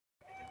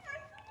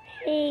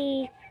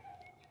a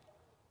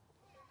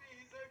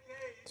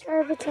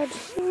servitude.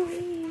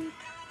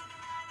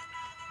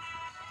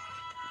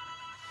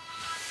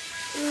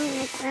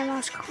 My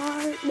grandma's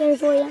car.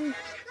 There's William.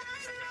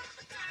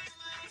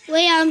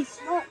 William.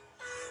 Oh.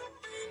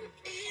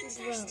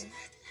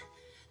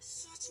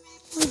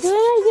 I'm doing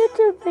a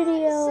YouTube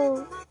video.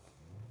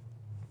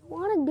 I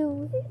want to do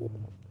it.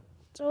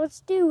 So let's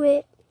do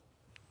it.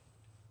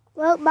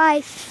 Well,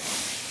 bye.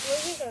 Where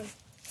are you going?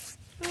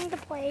 I'm going to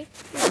play.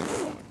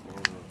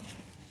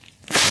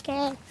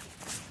 Okay.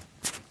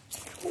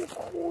 It's so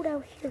cold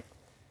out here.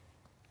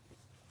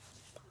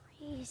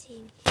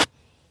 Freezing.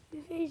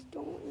 You guys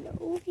don't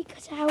know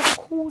because of how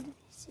cold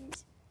this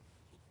is.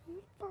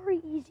 I'm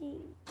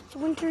freezing. It's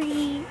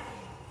wintry.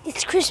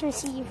 It's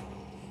Christmas Eve.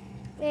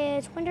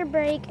 It's winter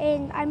break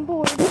and I'm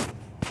bored.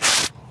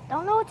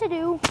 Don't know what to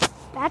do.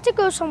 I have to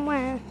go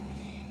somewhere.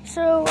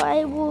 So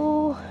I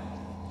will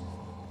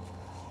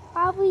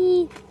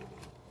probably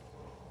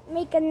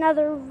make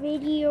another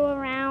video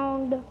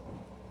around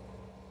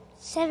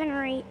 7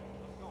 or 8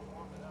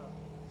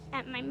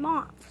 at my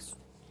mom's.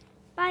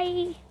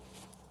 Bye.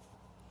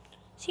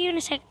 See you in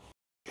a sec.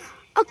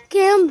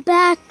 Okay, I'm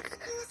back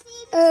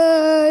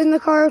in the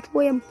car with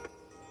William.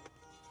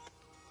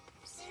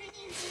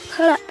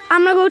 Hold up.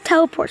 I'm gonna go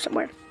teleport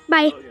somewhere.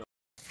 Bye.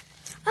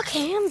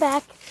 Okay, I'm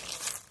back.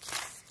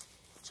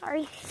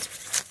 Sorry.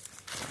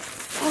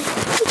 I'm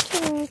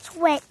freaking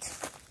sweat.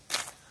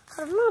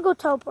 I'm gonna go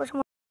teleport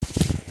somewhere.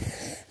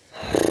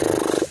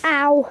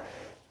 Ow.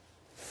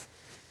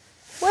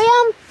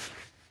 William!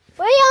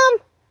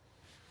 William!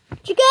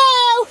 Where'd you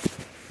go?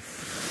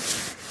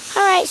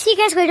 Alright, see you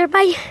guys later.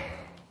 Bye.